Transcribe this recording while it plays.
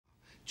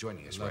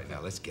joining us right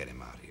now. Let's get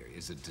him out here.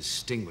 He's a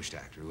distinguished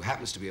actor who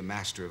happens to be a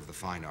master of the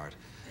fine art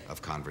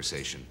of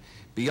conversation.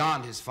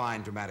 Beyond his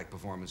fine dramatic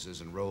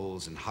performances and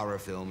roles in horror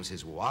films,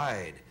 his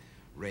wide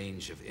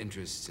range of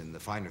interests in the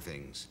finer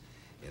things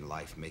in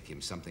life make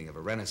him something of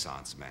a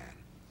Renaissance man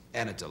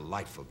and a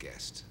delightful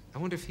guest. I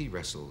wonder if he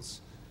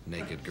wrestles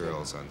naked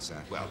girls on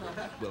set. Well,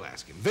 we'll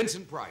ask him.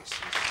 Vincent Price.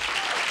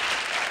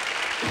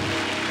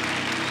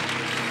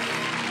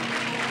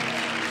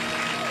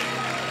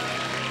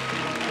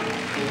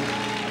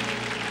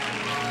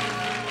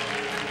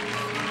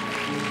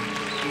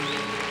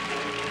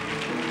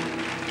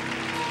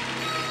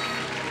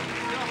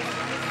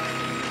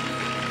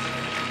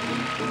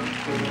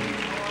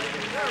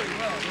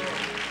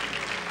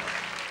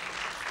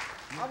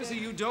 Obviously,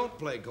 you don't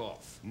play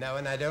golf. No,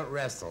 and I don't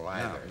wrestle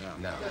either.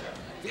 No. Have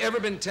you ever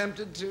been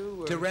tempted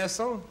to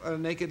wrestle? A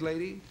naked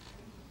lady?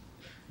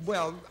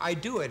 Well, I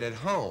do it at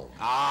home.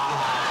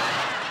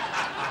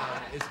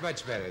 It's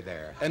much better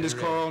there. And does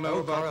Coral know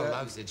about Coral that?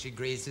 loves it. She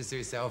greases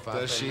herself up.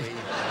 Does she?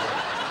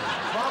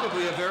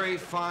 Probably a very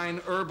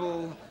fine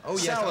herbal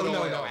salad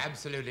oil. No,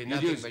 absolutely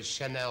nothing but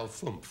Chanel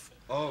Fumph.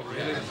 Oh,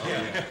 really?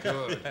 Yeah.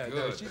 Good.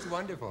 No, she's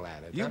wonderful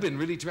at it. You've been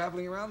really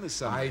traveling around this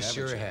summer, I haven't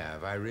sure you?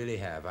 have. I really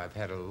have. I've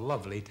had a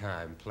lovely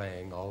time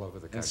playing all over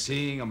the country. And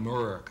seeing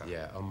America.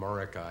 Yeah,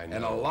 America, I know.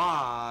 And a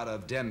lot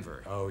of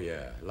Denver. Oh,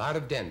 yeah. A lot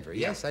of Denver.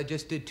 Yeah. Yes, I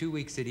just did 2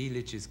 weeks at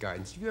Elitch's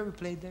Gardens. Have you ever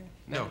played there?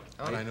 No.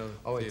 But I know.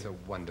 Oh, it's a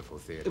wonderful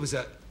theater. It was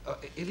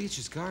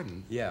Ilitch's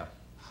Garden? Yeah.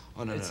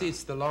 Oh, no,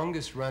 It's the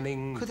longest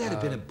running... Could that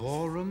have been a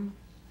ballroom?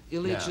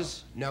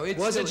 Ilitch's? No, it's...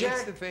 Was it, It's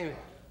Jack? the famous...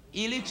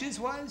 Ilitch's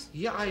was?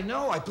 Yeah, I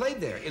know. I played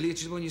there.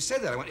 Ilitch's, when you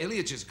said that, I went,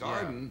 Ilitch's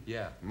Garden.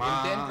 Yeah. In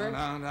Denver?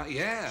 No,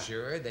 yeah.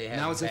 Sure, they have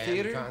now it's a band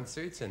theater?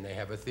 concerts, and they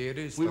have a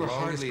theater. It's We the were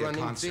longest hardly a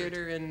running concert.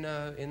 theater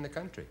in the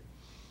country.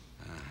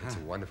 It's a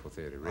wonderful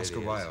theater, really Oscar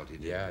is. Wilde, you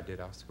did? Yeah, I did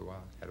Oscar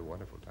Wilde. Had a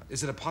wonderful time.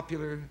 Is it a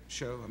popular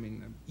show? I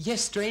mean...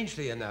 Yes,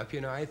 strangely enough,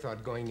 you know, I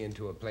thought going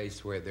into a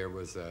place where there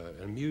was an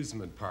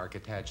amusement park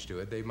attached to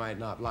it, they might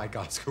not like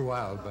Oscar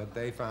Wilde, but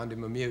they found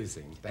him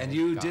amusing. And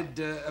you did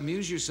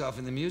amuse yourself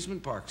in the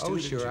amusement parks, too, Oh,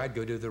 didn't sure, you? I'd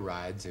go to the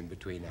rides in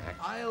between acts.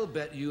 I'll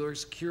bet you're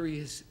as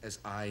curious as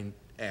I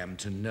am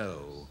to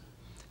know,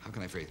 how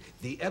can I phrase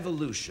it, the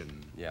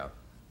evolution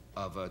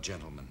of a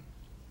gentleman.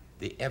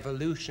 The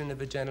evolution of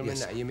a gentleman?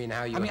 Yes. You mean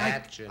how you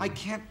hatch and... I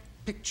can't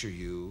picture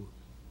you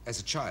as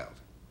a child.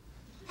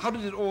 How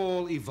did it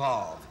all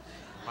evolve?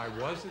 I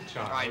was a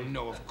child. I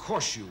know, of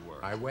course you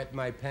were. I wet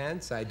my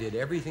pants. I did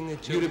everything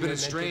that children You'd have been a are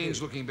meant to do.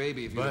 strange-looking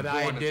baby if you were But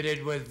born I did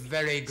it with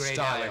very great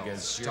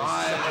elegance.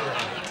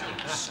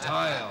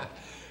 Style.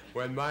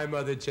 When my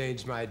mother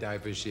changed my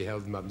diapers, she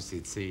held them up and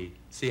said, see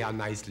how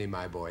nicely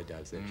my boy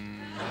does it.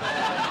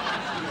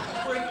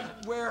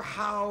 Where,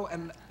 how,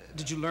 and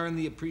did you learn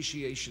the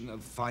appreciation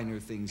of finer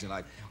things in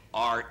life?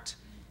 Art,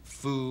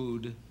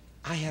 food,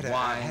 I had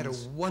a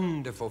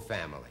wonderful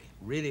family,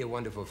 really a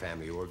wonderful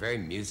family who were very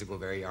musical,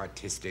 very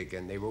artistic,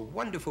 and they were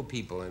wonderful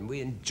people, and we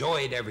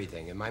enjoyed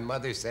everything. And my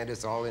mother sent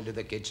us all into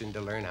the kitchen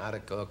to learn how to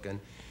cook, and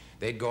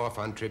they'd go off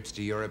on trips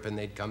to Europe, and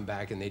they'd come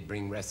back, and they'd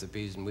bring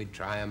recipes, and we'd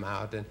try them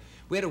out, and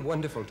we had a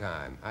wonderful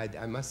time.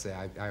 I must say,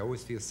 I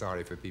always feel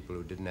sorry for people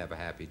who didn't have a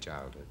happy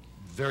childhood.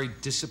 Very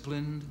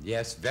disciplined?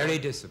 Yes, very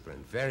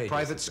disciplined, very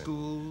Private disciplined.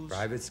 schools?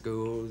 Private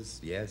schools,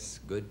 yes,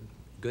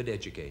 good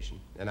education,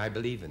 and I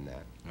believe in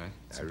that. Right.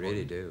 I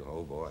really do,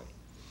 oh boy.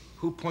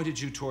 Who pointed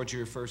you towards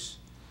your first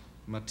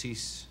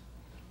Matisse,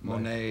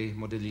 Monet,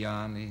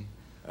 Modigliani,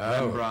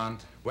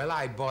 Rembrandt? Well,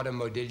 I bought a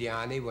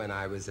Modigliani when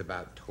I was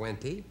about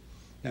 20.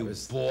 You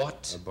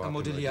bought a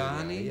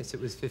Modigliani? Yes,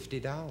 it was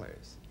 $50.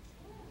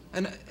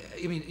 And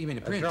you mean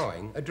a print?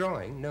 A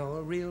drawing, no,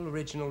 a real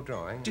original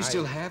drawing. Do you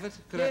still have it?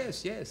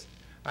 Yes.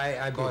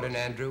 I bought an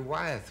Andrew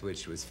Wyeth,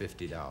 which was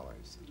 $50.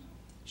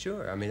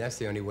 Sure, I mean, that's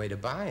the only way to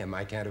buy him.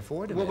 I can't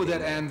afford him. What would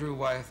that anymore. Andrew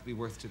Wyeth be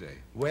worth today?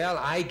 Well,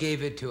 I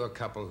gave it to a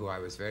couple who I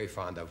was very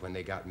fond of when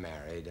they got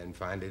married, and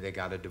finally they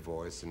got a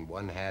divorce, and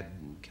one had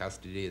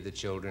custody of the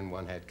children,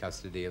 one had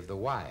custody of the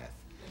Wyeth.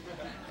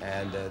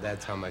 And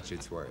that's how much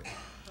it's worth.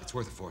 It's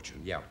worth a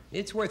fortune. Yeah,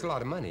 it's worth a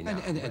lot of money now.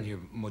 And your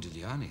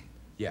Modigliani?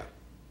 Yeah.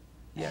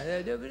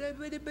 Yeah,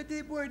 but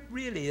they weren't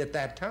really at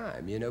that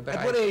time, you know. But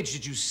At what age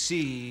did you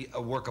see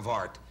a work of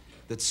art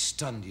that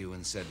stunned you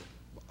and said,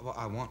 well,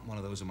 I want one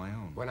of those of my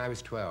own? When I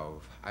was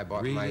 12, I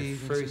bought my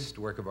first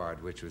work of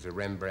art, which was a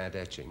Rembrandt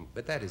etching.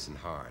 But that isn't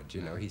hard,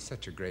 you know. He's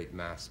such a great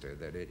master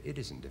that it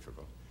isn't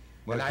difficult.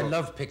 Well, and I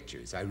love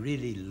pictures. I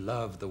really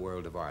love the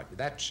world of art.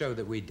 That show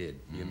that we did,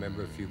 you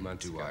remember a few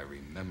months ago? Do I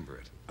remember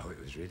it? Oh, it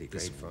was really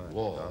great fun. This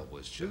wall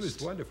was just... It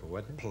was wonderful,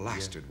 wasn't it?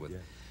 Plastered with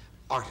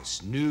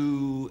artists,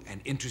 new and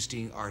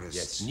interesting artists.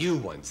 Yes, new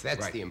ones.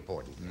 That's the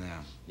important thing.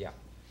 Yeah.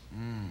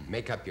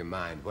 Make up your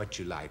mind what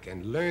you like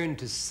and learn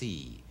to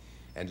see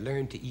and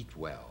learn to eat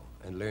well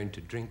and learn to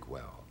drink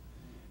well.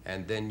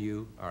 And then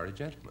you are a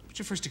gentleman. What's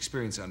your first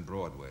experience on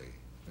Broadway,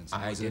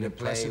 Vincent? I did a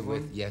play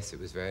with, yes, it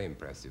was very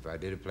impressive. I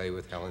did a play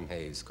with Helen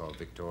Hayes called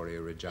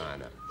Victoria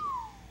Regina.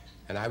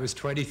 And I was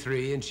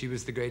 23, and she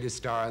was the greatest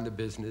star in the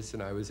business,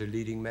 and I was her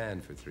leading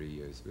man for 3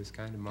 years. It was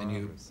kind of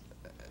marvelous.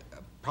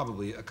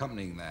 probably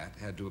accompanying that,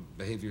 had to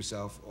behave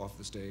yourself off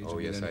the stage? Oh,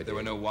 yes, I did. There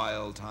were no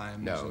wild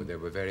times? No, there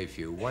were very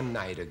few. One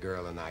night, a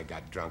girl and I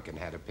got drunk and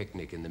had a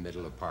picnic in the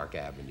middle of Park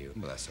Avenue.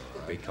 Well, that's all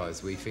right.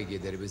 Because we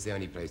figured that it was the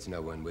only place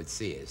no one would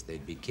see us.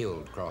 They'd be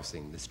killed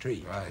crossing the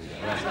street. Right.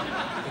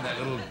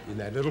 In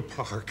that little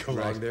park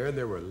along there, and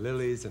there were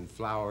lilies and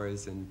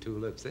flowers and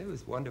tulips. It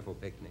was a wonderful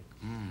picnic.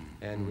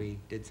 And we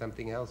did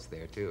something else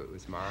there, too. It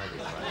was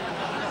marvelous.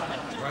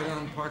 Right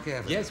on Park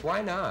Avenue? Yes,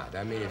 why not?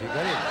 I mean, if you're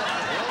going to...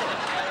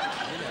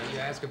 You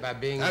ask about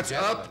being That's a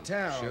gentleman.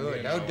 uptown. Sure,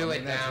 You don't know, do I it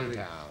mean, that's really-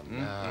 downtown.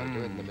 No, do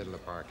it in the middle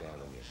of Park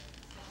Avenue.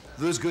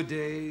 Those good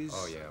days?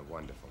 Oh, yeah,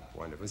 wonderful,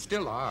 wonderful.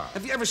 Still are.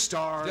 Have you ever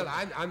starved? Still,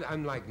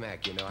 I'm like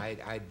Mac, you know.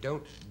 I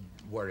don't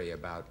worry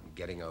about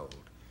getting old.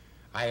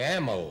 I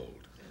am old.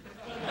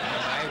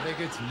 I think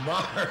it's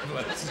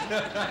marvelous.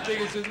 I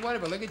think it's just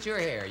wonderful. Look at your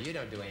hair. You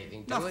don't do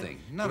anything to it. Nothing.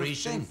 Not a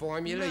Grecian thing.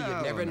 formula. No,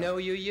 You'd never no. know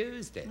you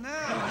used it. No.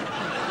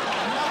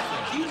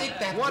 Do you think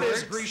that What works?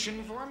 is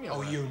Grecian formula?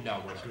 Oh, you know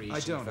what Grecian I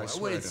don't, I formula.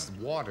 swear Well, I it's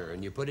don't. water,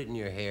 and you put it in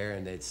your hair,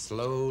 and it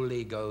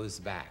slowly goes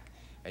back,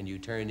 and you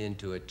turn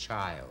into a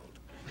child.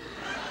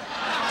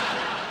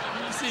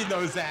 You've seen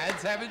those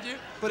ads, haven't you?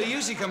 But it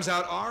usually comes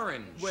out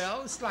orange.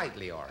 Well,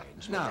 slightly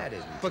orange. No, but that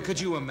isn't but too could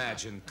bad. you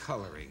imagine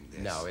coloring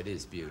this? No, it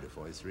is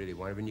beautiful. It's really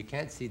wonderful. And you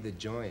can't see the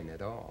join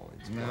at all.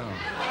 It's No.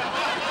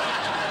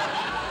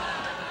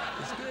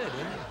 It's good,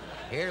 isn't it?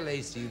 Hair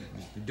lace, you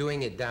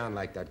doing it down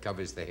like that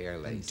covers the hair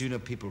lace. Do you know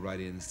people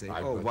write in and say,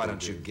 I oh, bet why they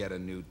don't you do. get a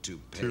new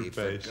toupee, Toupee,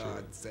 for sure.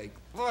 God's sake?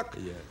 Look,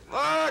 Yeah.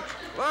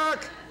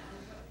 look,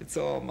 it's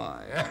all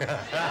mine.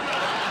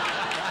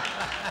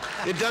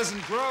 It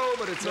doesn't grow,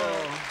 but it's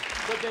all...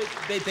 But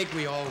they think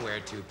we all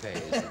wear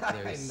toupees.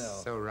 They're I know.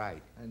 so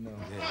right. I know.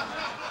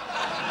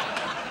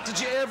 Did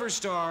you ever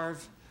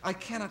starve? I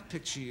cannot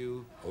picture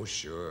you Oh,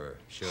 sure,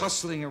 sure.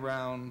 hustling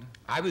around.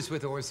 I was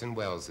with Orson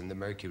Welles in the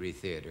Mercury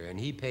Theater, and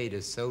he paid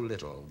us so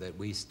little that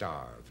we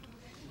starved.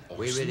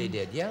 We really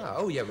did. Yeah.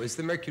 Oh, yeah. It was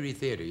the Mercury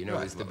Theater. You know,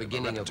 it was the Well, a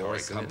beginning of repertory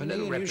Orson. company, a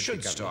little and you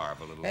should repertory company.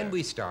 starve a little And there.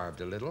 we starved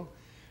a little,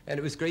 and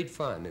it was great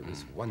fun. It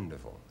was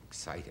wonderful,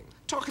 exciting.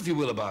 Talk, if you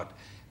will, about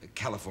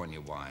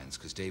California wines,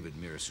 because David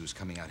Mears, who's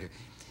coming out here.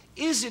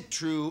 Is it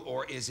true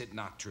or is it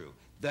not true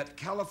that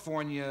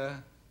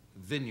California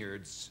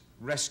vineyards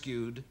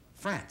rescued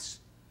France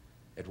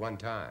At one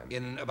time.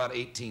 in about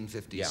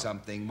 1850 Yeah.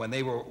 something, when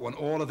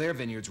all of their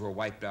vineyards were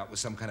wiped out with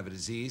some kind of a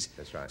disease?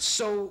 That's right.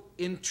 So,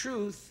 in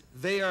truth,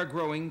 they are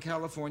growing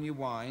California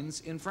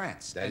wines in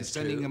France That and is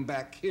sending true. them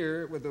back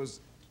here with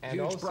those And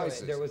huge also,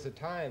 prices. there was a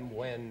time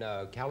when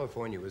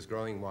California was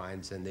growing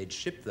wines, and they'd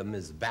ship them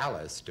as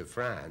ballast to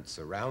France,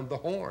 around the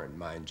Horn,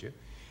 mind you.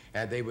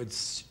 And they would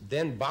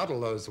then bottle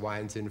those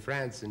wines in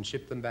France and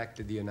ship them back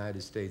to the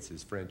United States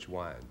as French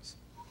wines.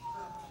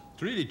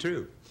 It's really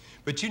true.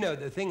 But you know,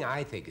 the thing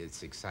I think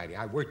is exciting,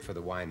 I worked for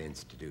the Wine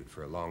Institute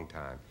for a long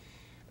time,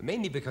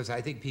 mainly because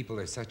I think people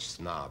are such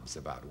snobs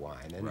about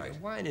wine. And Right.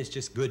 wine is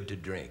just good to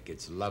drink.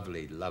 It's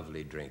lovely,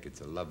 lovely drink.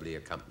 It's a lovely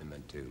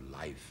accompaniment to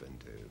life and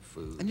to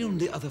food. And you know,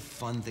 the other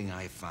fun thing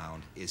I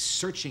found is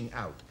searching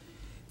out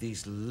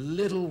these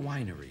little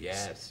wineries.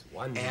 Yes,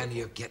 wonderful. And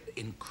you get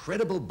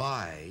incredible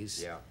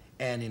buys. Yeah.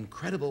 And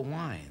incredible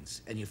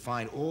wines, and you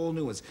find all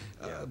new ones.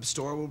 Yeah.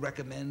 Store will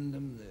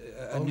recommend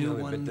a new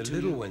one. But the to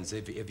little you. ones,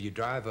 if you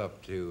drive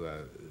up to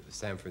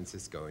San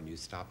Francisco and you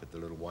stop at the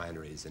little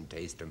wineries and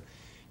taste them,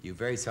 you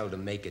very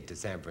seldom make it to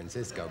San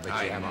Francisco,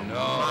 but you have a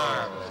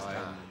marvelous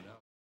time.